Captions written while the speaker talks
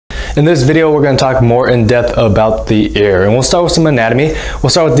In this video, we're going to talk more in depth about the ear, and we'll start with some anatomy. We'll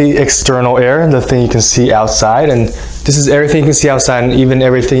start with the external ear, the thing you can see outside, and this is everything you can see outside and even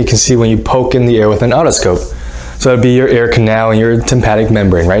everything you can see when you poke in the ear with an otoscope. So it'd be your ear canal and your tympanic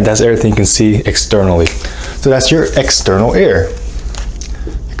membrane, right? That's everything you can see externally. So that's your external ear.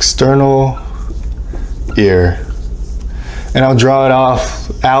 External ear. And I'll draw it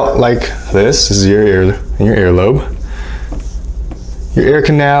out like this. This is your ear and your earlobe. Your ear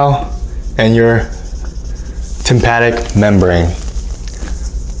canal and your tympanic membrane.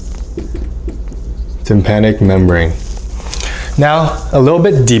 Tympanic membrane. Now, a little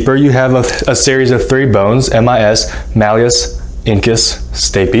bit deeper, you have a series of 3 bones, MIS, malleus, incus,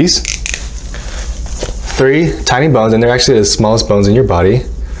 stapes. 3 tiny bones, and they're actually the smallest bones in your body,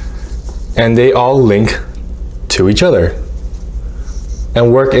 and they all link to each other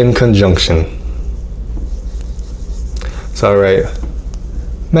and work in conjunction. So, all right.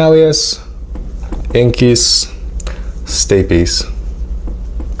 Malleus, incus, stapes.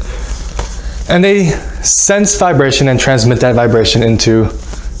 And they sense vibration and transmit that vibration into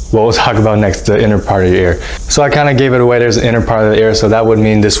what we'll talk about next, the inner part of your ear. So I kind of gave it away, there's the inner part of the ear, so that would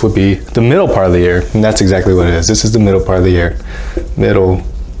mean this would be the middle part of the ear, and that's exactly what it is. This is the middle part of the ear. Middle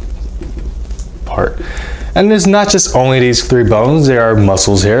part. And there's not just only these 3 bones, there are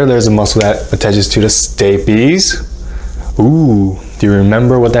muscles here. There's a muscle that attaches to the stapes. Ooh, do you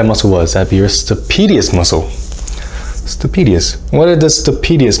remember what that muscle was? That'd be your stapedius muscle. Stapedius. What did the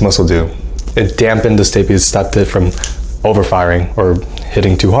stapedius muscle do? It dampened the stapes, stopped it from overfiring or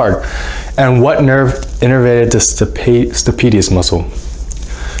hitting too hard. And what nerve innervated the stapedius muscle?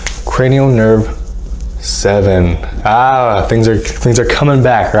 Cranial nerve 7. Ah, things are coming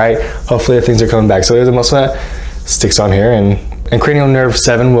back, right? Hopefully things are coming back. So there's a muscle that sticks on here, and cranial nerve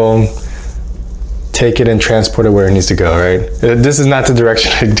 7 will take it and transport it where it needs to go, right? This is not the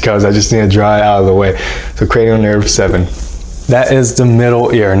direction it goes. I just need to draw it out of the way. So cranial nerve 7. That is the middle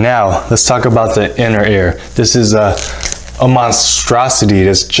ear. Now, let's talk about the inner ear. This is a monstrosity,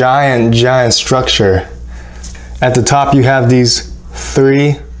 this giant structure. At the top, you have these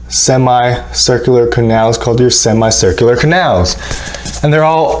 3 semicircular canals called your semicircular canals. And they're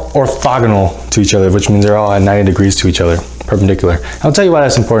all orthogonal to each other, which means they're all at 90 degrees to each other, perpendicular. I'll tell you why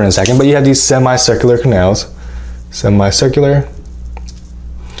that's important in a second, but you have these semicircular canals, semicircular,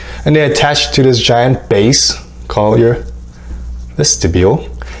 and they attach to this giant base called your vestibule.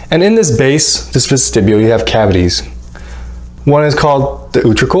 And in this base, this vestibule, you have cavities. One is called the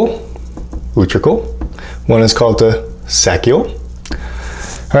utricle. One is called the saccule.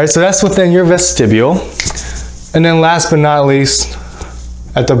 All right, so that's within your vestibule. And then last but not least,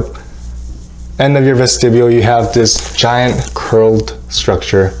 at the end of your vestibule, you have this giant curled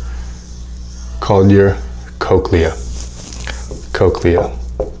structure called your cochlea. Cochlea.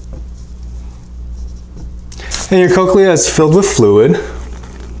 And your cochlea is filled with fluid.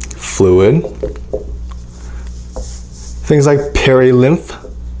 Things like perilymph.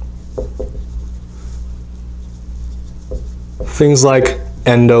 Things like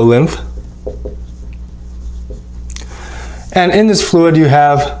endolymph. And in this fluid you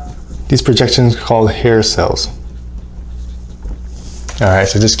have these projections called hair cells. All right,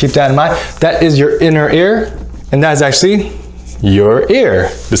 so just keep that in mind. That is your inner ear, and that's actually your ear.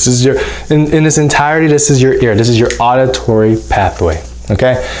 This is your, in this entirety, this is your ear. This is your auditory pathway,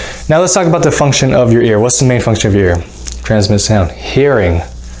 okay? Now let's talk about the function of your ear. What's the main function of your ear? Transmit sound, hearing.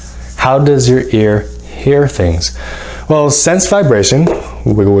 How does your ear hear things? Well, sense vibration,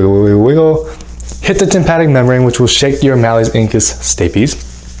 wiggle, wiggle, wiggle, wiggle, hit the tympanic membrane, which will shake your malleus, incus, stapes.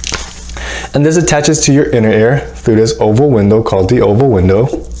 And this attaches to your inner ear through this oval window called the oval window,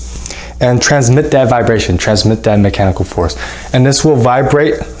 and transmit that vibration, transmit that mechanical force. And this will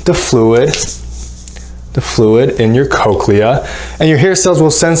vibrate the fluid in your cochlea, and your hair cells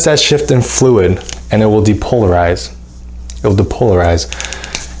will sense that shift in fluid, and it will depolarize. It will depolarize.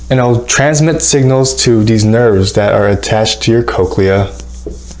 And it will transmit signals to these nerves that are attached to your cochlea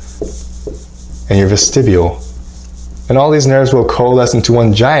and your vestibule. And all these nerves will coalesce into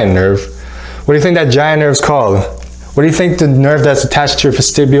one giant nerve. What do you think that giant nerve is called? What do you think the nerve that's attached to your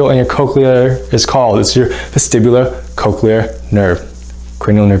vestibule and your cochlea is called? It's your vestibular cochlear nerve.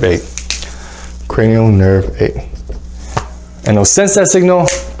 Cranial nerve 8. Cranial nerve 8. And it'll sense that signal,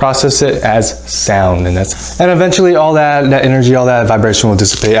 process it as sound, and eventually all that energy, all that vibration will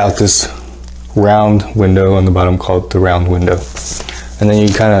dissipate out this round window on the bottom called the round window. And then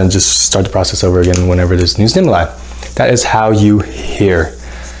you kind of just start the process over again whenever there's new stimuli. That is how you hear.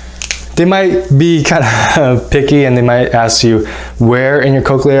 They might be kind of picky, and they might ask you where in your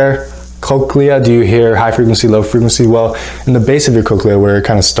cochlear cochlea, do you hear high frequency, low frequency? Well, in the base of your cochlea where it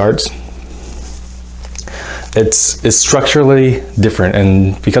kind of starts, it's structurally different,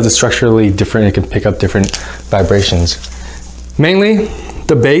 and because it's structurally different, it can pick up different vibrations. Mainly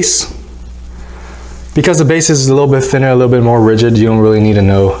the base, because the base is a little bit thinner, a little bit more rigid, you don't really need to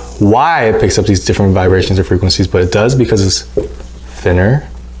know why it picks up these different vibrations or frequencies, but it does because it's thinner,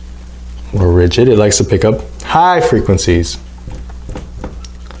 more rigid. It likes to pick up high frequencies.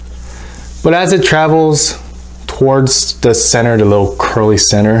 But as it travels towards the center, the little curly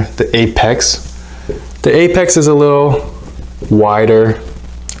center, the apex is a little wider,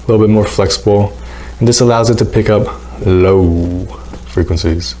 a little bit more flexible, and this allows it to pick up low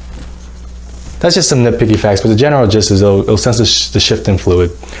frequencies. That's just some nitpicky facts, but the general gist is it'll sense the shift in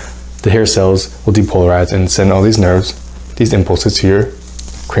fluid. The hair cells will depolarize and send all these nerves, these impulses to your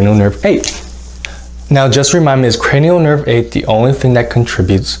cranial nerve 8. Now just remind me, is cranial nerve 8 the only thing that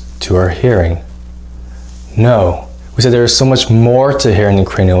contributes to our hearing? No. We said there is so much more to hearing than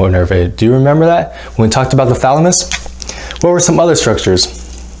cranial nerve 8. Do you remember that? When we talked about the thalamus? What were some other structures?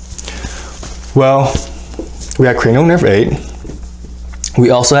 Well, we had cranial nerve 8. We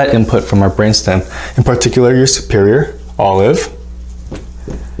also had input from our brainstem, in particular your superior olive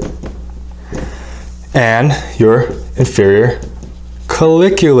and your inferior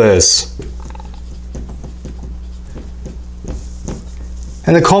colliculus.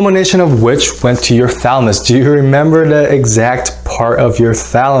 And the culmination of which went to your thalamus. Do you remember the exact part of your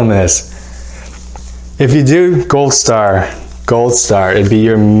thalamus? If you do, gold star, it'd be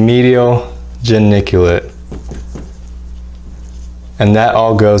your medial geniculate. And that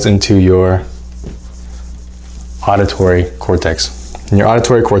all goes into your auditory cortex. And your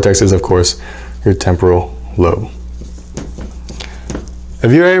auditory cortex is, of course, your temporal lobe.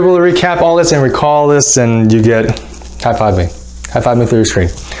 If you're able to recap all this and recall this, and you get, high five me. High five me through your screen.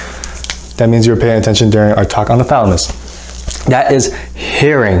 That means you were paying attention during our talk on the thalamus. That is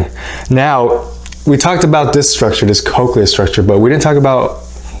hearing. Now, we talked about this structure, this cochlear structure, but we didn't talk about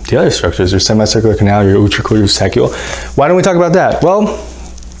the other structures, your semicircular canal, your utricle, your saccule. Why don't we talk about that? Well,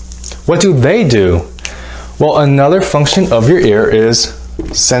 what do they do? Well, another function of your ear is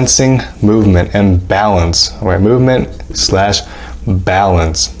sensing movement and balance. All right, movement /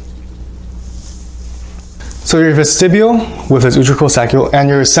 balance. So your vestibule with its utricle, saccule, and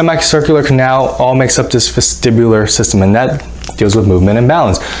your semicircular canal all makes up this vestibular system, and that deals with movement and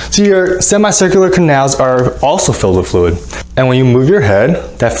balance. So your semicircular canals are also filled with fluid. And when you move your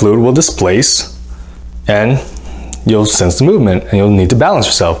head, that fluid will displace and you'll sense the movement and you'll need to balance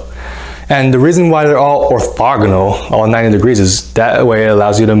yourself. And the reason why they're all orthogonal, all 90 degrees, is that way it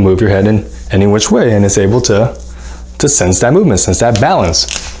allows you to move your head in any which way, and it's able to sense that movement, sense that balance.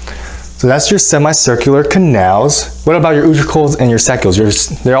 So that's your semicircular canals. What about your utricles and your saccules?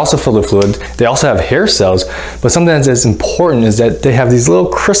 They're also filled with fluid. They also have hair cells, but something that's important is that they have these little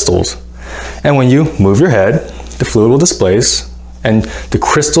crystals. And when you move your head, the fluid will displace and the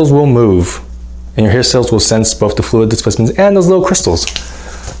crystals will move. And your hair cells will sense both the fluid displacements and those little crystals.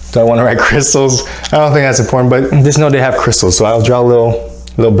 Do I want to write crystals? I don't think that's important, but just know they have crystals. So I'll draw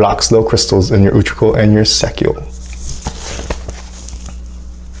little blocks, little crystals in your utricle and your saccule.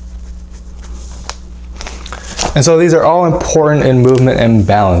 And so these are all important in movement and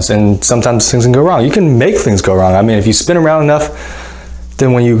balance, and sometimes things can go wrong. You can make things go wrong. I mean, if you spin around enough,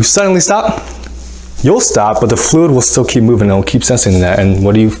 then when you suddenly stop, you'll stop, but the fluid will still keep moving and it'll keep sensing that. And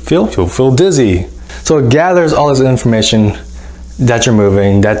what do you feel? You'll feel dizzy. So it gathers all this information that you're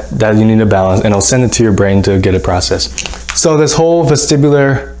moving, that you need to balance, and it'll send it to your brain to get it processed. So this whole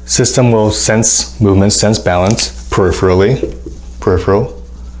vestibular system will sense movement, sense balance, peripheral.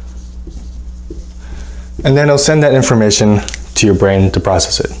 And then it'll send that information to your brain to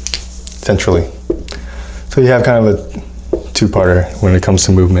process it centrally. So you have kind of a two-parter when it comes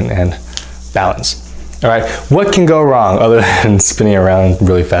to movement and balance. All right, what can go wrong other than spinning around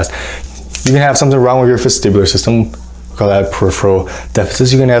really fast? You can have something wrong with your vestibular system. We call that peripheral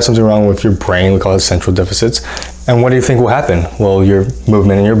deficits. You can have something wrong with your brain. We call it central deficits. And what do you think will happen? Well, your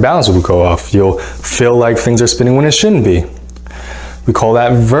movement and your balance will go off. You'll feel like things are spinning when it shouldn't be. We call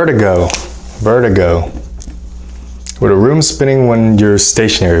that vertigo. With a room spinning when you're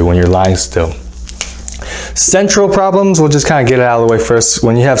stationary, when you're lying still. Central problems, we'll just kind of get it out of the way first.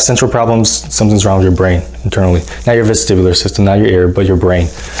 When you have central problems, something's wrong with your brain internally. Not your vestibular system, not your ear, but your brain.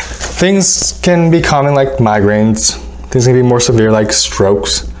 Things can be common like migraines. Things can be more severe like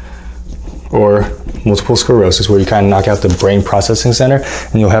strokes or multiple sclerosis, where you kind of knock out the brain processing center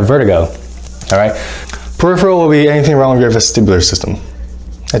and you'll have vertigo. All right. Peripheral will be anything wrong with your vestibular system.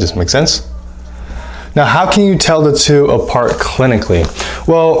 That just makes sense. Now, how can you tell the two apart clinically?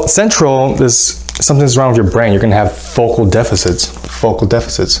 Well, central is something's wrong with your brain. You're going to have focal deficits.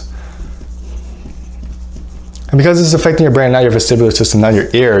 And because this is affecting your brain, not your vestibular system, not your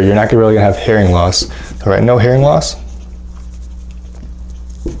ear, you're not really going to have hearing loss. All right, no hearing loss.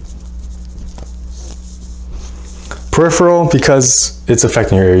 Peripheral, because it's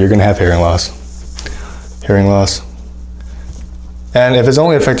affecting your ear, you're going to have hearing loss. And if it's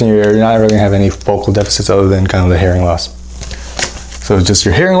only affecting your ear, you're not really going to have any focal deficits other than kind of the hearing loss. So just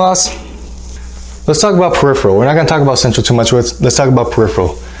your hearing loss. Let's talk about peripheral. We're not going to talk about central too much. Let's talk about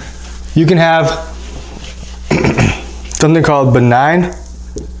peripheral. You can have something called benign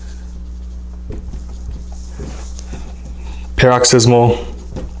paroxysmal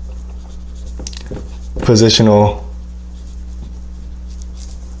positional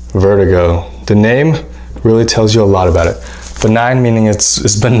vertigo. The name really tells you a lot about it. Benign meaning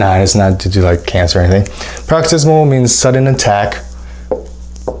it's benign, it's not due to like cancer or anything. Paroxysmal means sudden attack,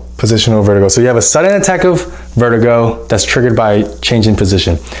 positional vertigo. So you have a sudden attack of vertigo that's triggered by changing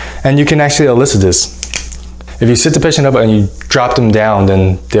position. And you can actually elicit this. If you sit the patient up and you drop them down,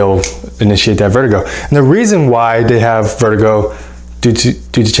 then they'll initiate that vertigo. And the reason why they have vertigo due to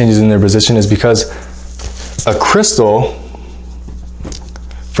changes in their position is because a crystal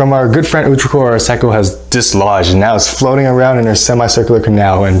from our good friend Utricore Sacco has dislodged, and now it's floating around in their semicircular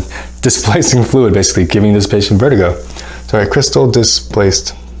canal and displacing fluid, basically giving this patient vertigo. So a crystal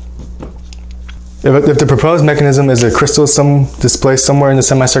displaced. If the proposed mechanism is a crystal displaced somewhere in the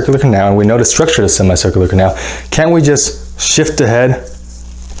semicircular canal, and we know the structure of the semicircular canal, can't we just shift the head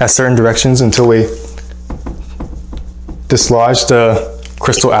at certain directions until we dislodge the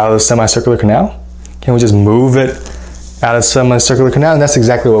crystal out of the semicircular canal? Can't we just move it out of the semicircular canal? And that's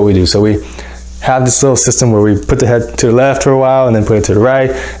exactly what we do. So we have this little system where we put the head to the left for a while and then put it to the right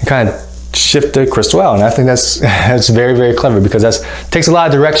and kind of shift the crystal out. And I think that's very, very clever, because that takes a lot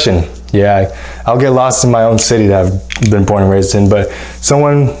of direction. Yeah, I'll get lost in my own city that I've been born and raised in, but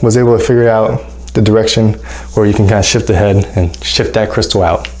someone was able to figure out the direction where you can kind of shift the head and shift that crystal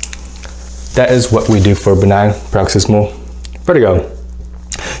out. That is what we do for benign paroxysmal vertigo.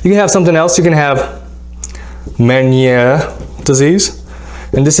 You can have something else. You can have Meniere Disease,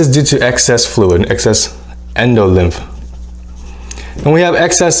 and this is due to excess fluid, excess endolymph. When we have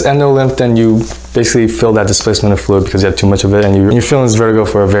excess endolymph, then you basically feel that displacement of fluid because you have too much of it, and you're feeling this vertigo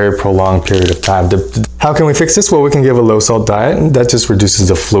for a very prolonged period of time. How can we fix this? Well, we can give a low salt diet, and that just reduces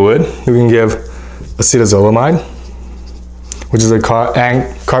the fluid. We can give acetazolamide, which is a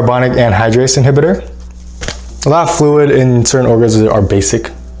carbonic anhydrase inhibitor. A lot of fluid in certain organs are basic,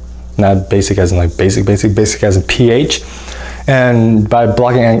 not basic as in like basic as in pH. And by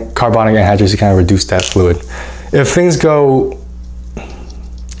blocking carbonic anhydrase, you kind of reduce that fluid. If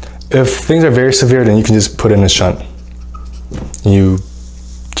things are very severe, then you can just put in a shunt. You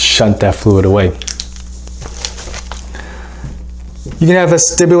shunt that fluid away. You can have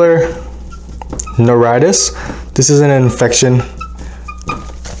vestibular neuritis. This is an infection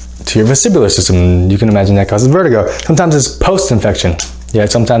to your vestibular system. You can imagine that causes vertigo. Sometimes it's post-infection. Yeah,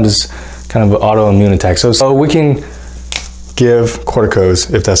 sometimes it's kind of an autoimmune attack. So we can give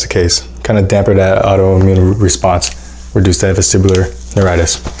corticos if that's the case. Kind of damper that autoimmune response, reduce that vestibular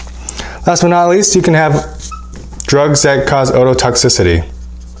neuritis. Last but not least, you can have drugs that cause ototoxicity.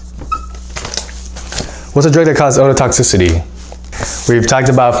 What's a drug that causes ototoxicity? We've talked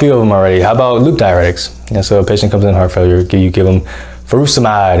about a few of them already. How about loop diuretics? Yeah, so a patient comes in heart failure, you give them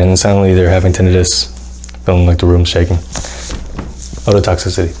furosemide, and suddenly they're having tinnitus, feeling like the room's shaking.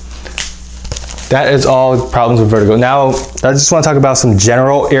 Ototoxicity. That is all problems with vertigo. Now, I just want to talk about some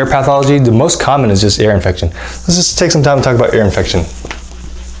general ear pathology. The most common is just ear infection. Let's just take some time to talk about ear infection.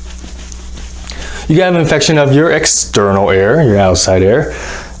 You can have an infection of your external ear, your outside ear.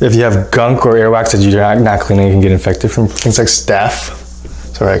 If you have gunk or earwax that you're not cleaning, you can get infected from things like staph.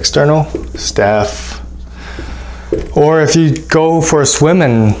 So external, staph. Or if you go for a swim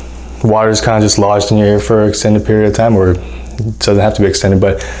and water's kind of just lodged in your ear for an extended period of time, or it doesn't have to be extended,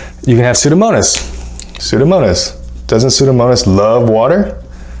 but you can have Pseudomonas. Pseudomonas. Doesn't Pseudomonas love water?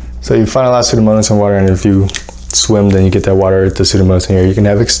 So you find a lot of Pseudomonas in water, and if you swim, then you get that water, the Pseudomonas in your ear. You can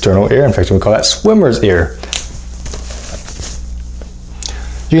have external ear infection. We call that swimmer's ear.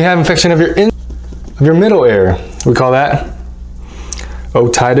 You can have infection of your middle ear. We call that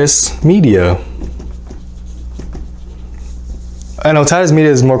otitis media. And otitis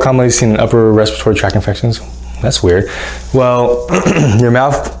media is more commonly seen in upper respiratory tract infections. That's weird. Well, your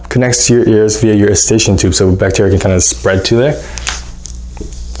mouth connects to your ears via your eustachian tube, so bacteria can kind of spread to there.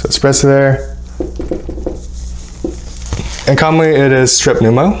 So it spreads to there. And commonly it is strep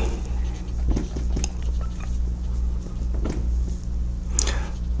pneumo.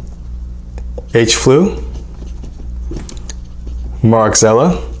 H. flu,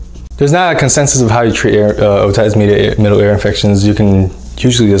 Varicella. There's not a consensus of how you treat otitis media middle ear infections. You can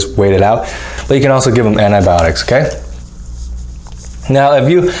usually just wait it out, but you can also give them antibiotics, okay? Now, if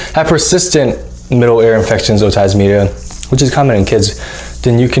you have persistent middle ear infections, otitis media, which is common in kids,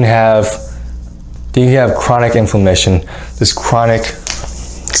 then you have chronic inflammation, this chronic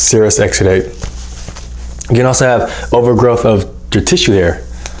serous exudate. You can also have overgrowth of your tissue hair.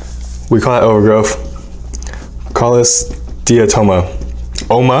 We call that overgrowth Cholesteatoma.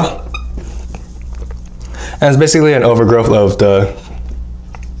 And it's basically an overgrowth of the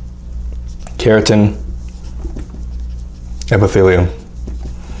keratin epithelium.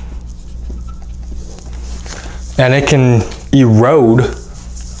 And it can erode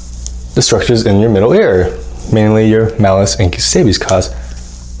the structures in your middle ear, mainly your malleus incusabis, cause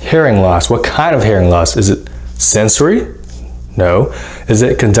hearing loss. What kind of hearing loss? Is it sensory? No. Is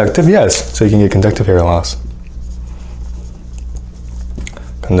it conductive? Yes. So you can get conductive hearing loss.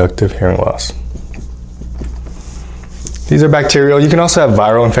 Conductive hearing loss. These are bacterial. You can also have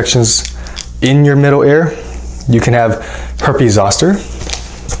viral infections in your middle ear. You can have herpes zoster.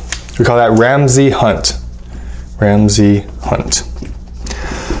 We call that Ramsay Hunt. Ramsay Hunt.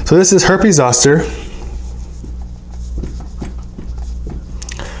 So this is herpes zoster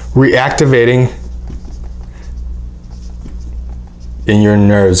reactivating in your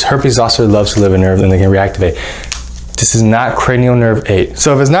nerves. Herpes zoster loves to live in nerves and they can reactivate. This is not cranial nerve 8.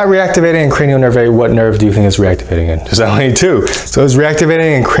 So if it's not reactivating in cranial nerve 8, what nerve do you think it's reactivating in? There's only 2. So it's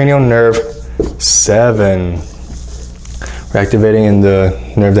reactivating in cranial nerve 7. Reactivating in the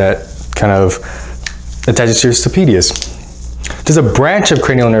nerve that kind of attaches to your stapedius. There's a branch of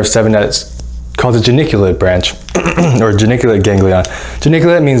cranial nerve 7 that's called the geniculate branch, or geniculate ganglion.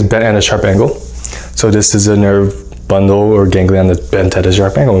 Geniculate means bent at a sharp angle. So this is a nerve bundle or ganglion that's bent at a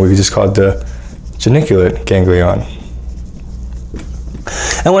sharp angle, and we just call it the geniculate ganglion.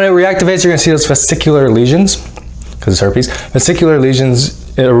 And when it reactivates, you're going to see those vestibular lesions, because it's herpes, vestibular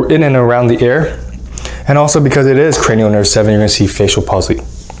lesions in and around the ear. And also because it is cranial nerve 7, you're going to see facial palsy.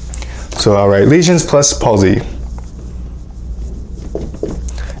 So I'll write lesions plus palsy.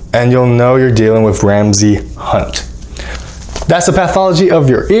 And you'll know you're dealing with Ramsay Hunt. That's the pathology of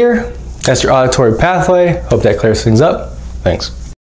your ear. That's your auditory pathway. Hope that clears things up. Thanks.